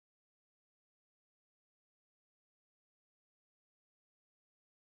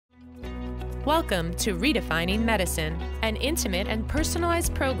Welcome to Redefining Medicine, an intimate and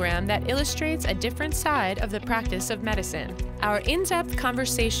personalized program that illustrates a different side of the practice of medicine. Our in-depth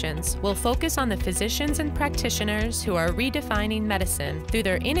conversations will focus on the physicians and practitioners who are redefining medicine through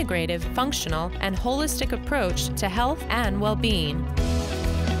their integrative, functional, and holistic approach to health and well-being.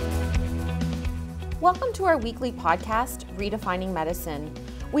 Welcome to our weekly podcast, Redefining Medicine.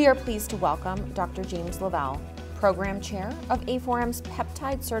 We are pleased to welcome Dr. James LaValle, Program Chair of A4M's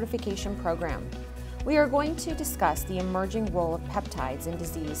Peptide Certification Program. We are going to discuss the emerging role of peptides in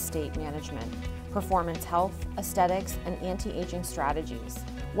disease state management, performance health, aesthetics, and anti-aging strategies.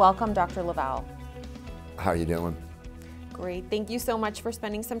 Welcome, Dr. LaValle. How are you doing? Great. Thank you so much for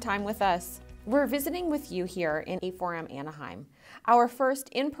spending some time with us. We're visiting with you here in A4M Anaheim, our first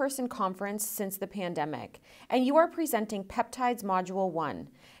in-person conference since the pandemic, and you are presenting Peptides Module 1.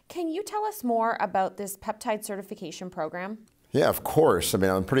 Can you tell us more about this peptide certification program? Yeah, of course. I mean,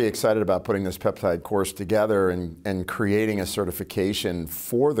 I'm pretty excited about putting this peptide course together and creating a certification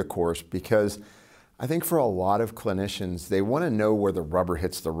for the course, because I think for a lot of clinicians, they want to know where the rubber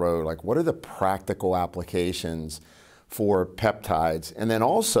hits the road. Like, what are the practical applications for peptides? And then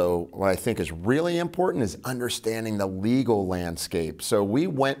also, what I think is really important is understanding the legal landscape. So we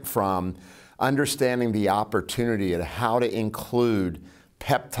went from understanding the opportunity and how to include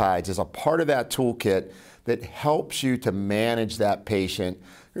peptides as a part of that toolkit that helps you to manage that patient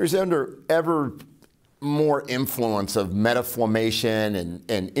who's under ever more influence of metaflammation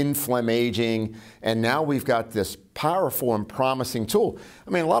and inflammaging. And now we've got this powerful and promising tool.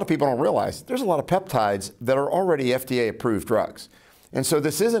 I mean, a lot of people don't realize there's a lot of peptides that are already FDA approved drugs. And so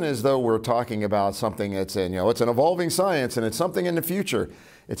this isn't as though we're talking about something that's it's an evolving science and it's something in the future.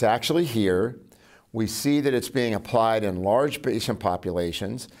 It's actually here. We see that it's being applied in large patient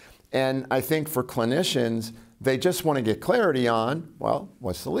populations. And I think for clinicians, they just want to get clarity on, well,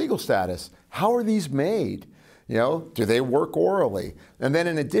 what's the legal status? How are these made? Do they work orally? And then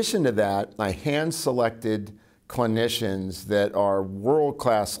in addition to that, I hand-selected clinicians that are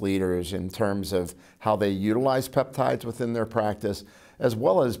world-class leaders in terms of how they utilize peptides within their practice, as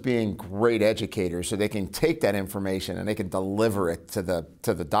well as being great educators, so they can take that information and they can deliver it to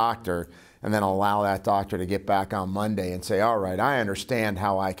the doctor, and then allow that doctor to get back on Monday and say, all right, I understand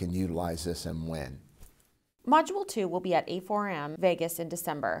how I can utilize this and when. Module 2 will be at A4M Vegas in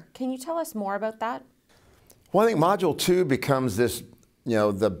December. Can you tell us more about that? Well, I think Module 2 becomes this,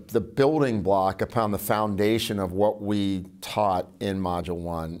 the building block upon the foundation of what we taught in Module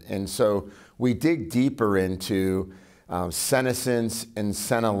 1. And so we dig deeper into senescence and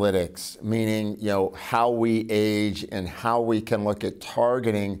senolytics, meaning, how we age and how we can look at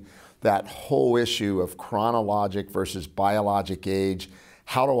targeting that whole issue of chronologic versus biologic age.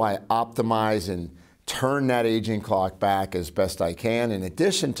 How do I optimize and turn that aging clock back as best I can? In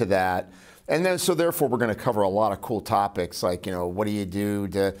addition to that, and then so therefore we're going to cover a lot of cool topics like, what do you do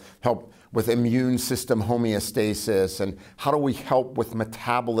to help with immune system homeostasis, and how do we help with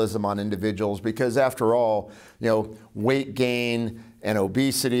metabolism on individuals? Because after all, weight gain and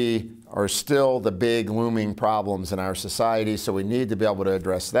obesity are still the big looming problems in our society, so we need to be able to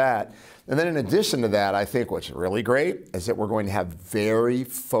address that. And then in addition to that, I think what's really great is that we're going to have very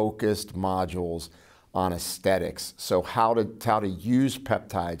focused modules on aesthetics. So how to use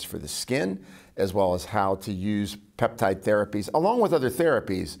peptides for the skin, as well as how to use peptide therapies, along with other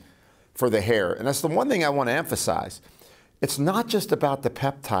therapies for the hair. And that's the one thing I want to emphasize. It's not just about the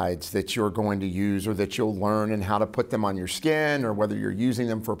peptides that you're going to use or that you'll learn and how to put them on your skin or whether you're using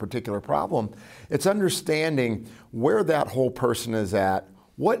them for a particular problem. It's understanding where that whole person is at,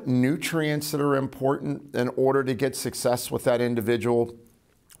 what nutrients that are important in order to get success with that individual.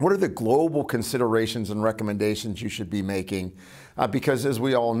 What are the global considerations and recommendations you should be making? Because as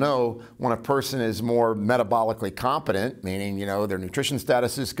we all know, when a person is more metabolically competent, meaning their nutrition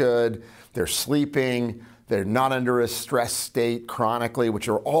status is good, they're sleeping, they're not under a stress state chronically, which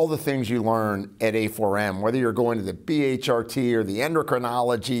are all the things you learn at A4M, whether you're going to the BHRT or the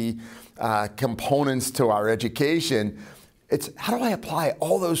endocrinology components to our education. It's how do I apply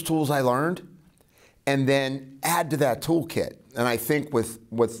all those tools I learned and then add to that toolkit? And I think with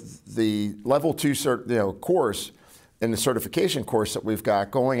the level 2 course and the certification course that we've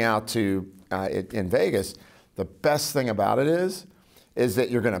got going out to in Vegas, the best thing about it is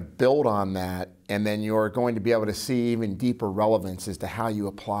that you're going to build on that, and then you're going to be able to see even deeper relevance as to how you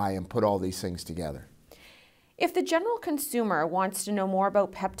apply and put all these things together. If the general consumer wants to know more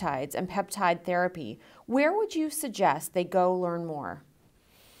about peptides and peptide therapy, where would you suggest they go learn more?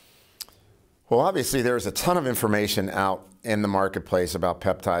 Well, obviously there's a ton of information out in the marketplace about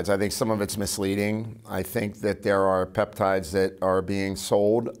peptides. I think some of it's misleading. I think that there are peptides that are being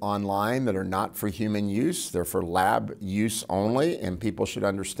sold online that are not for human use. They're for lab use only, and people should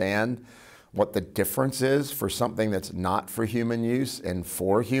understand what the difference is for something that's not for human use and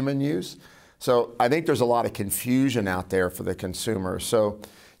for human use. So I think there's a lot of confusion out there for the consumer. So,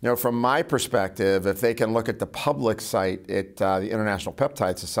 from my perspective, if they can look at the public site at the International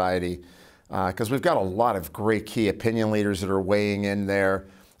Peptide Society, because we've got a lot of great key opinion leaders that are weighing in there.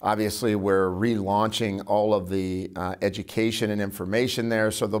 Obviously, we're relaunching all of the education and information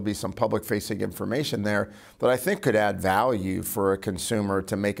there, so there'll be some public-facing information there that I think could add value for a consumer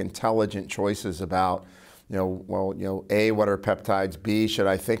to make intelligent choices about, A, what are peptides? B, should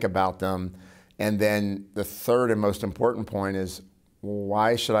I think about them? And then the third and most important point is,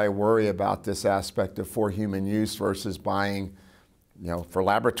 why should I worry about this aspect of for human use versus buying for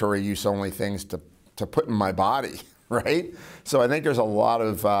laboratory use only things to put in my body, right? So I think there's a lot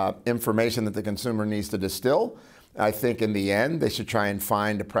of information that the consumer needs to distill. I think in the end, they should try and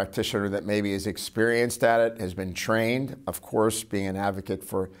find a practitioner that maybe is experienced at it, has been trained. Of course, being an advocate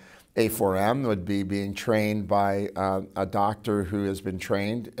for A4M would be being trained by a doctor who has been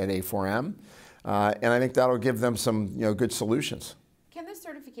trained at A4M. And I think that'll give them some good solutions. Can this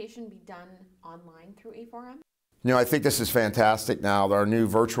certification be done online through A4M? I think this is fantastic now. Our new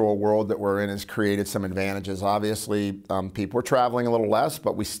virtual world that we're in has created some advantages. Obviously, people are traveling a little less,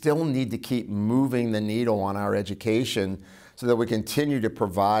 but we still need to keep moving the needle on our education so that we continue to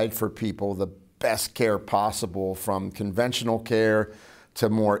provide for people the best care possible, from conventional care to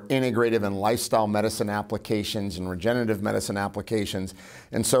more integrative and lifestyle medicine applications and regenerative medicine applications.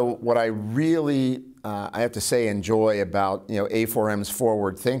 And so what I really, I have to say, enjoy about A4M's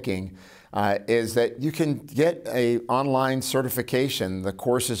forward thinking is that you can get an online certification. The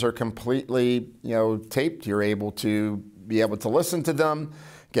courses are completely, taped. You're able to be able to listen to them,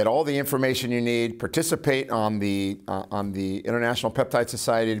 get all the information you need, participate on the International Peptide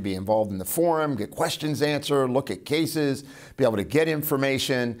Society, to be involved in the forum, get questions answered, look at cases, be able to get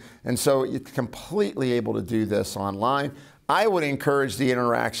information. And so you're completely able to do this online. I would encourage the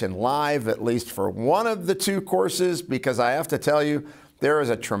interaction live, at least for one of the two courses, because I have to tell you, there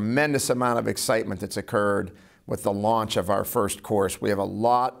is a tremendous amount of excitement that's occurred with the launch of our first course. We have a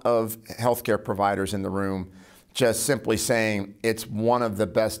lot of healthcare providers in the room just simply saying it's one of the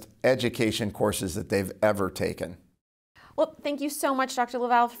best education courses that they've ever taken. Well, thank you so much, Dr.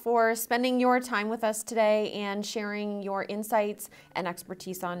 LaValle, for spending your time with us today and sharing your insights and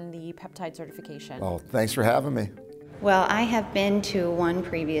expertise on the peptide certification. Well, thanks for having me. Well, I have been to one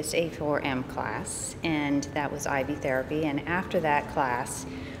previous A4M class, and that was IV therapy, and after that class,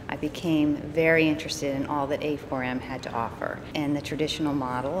 I became very interested in all that A4M had to offer. And the traditional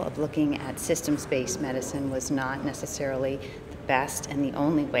model of looking at systems-based medicine was not necessarily the best and the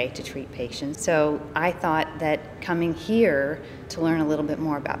only way to treat patients. So I thought that coming here to learn a little bit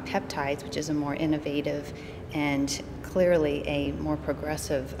more about peptides, which is a more innovative and clearly a more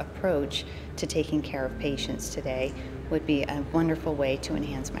progressive approach to taking care of patients today, would be a wonderful way to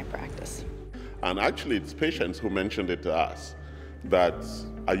enhance my practice. And actually, it's patients who mentioned it to us, that,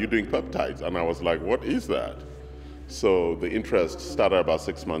 are you doing peptides? And I was like, what is that? So the interest started about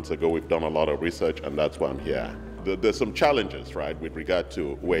 6 months ago. We've done a lot of research, and that's why I'm here. There's some challenges, right, with regard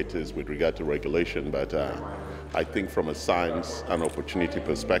to where it is, with regard to regulation, but I think from a science and opportunity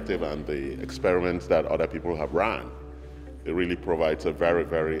perspective and the experiments that other people have run, it really provides a very,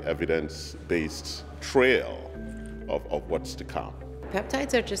 very evidence-based trail of what's to come.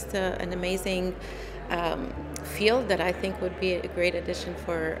 Peptides are just an amazing field that I think would be a great addition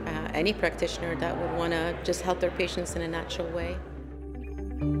for any practitioner that would want to just help their patients in a natural way.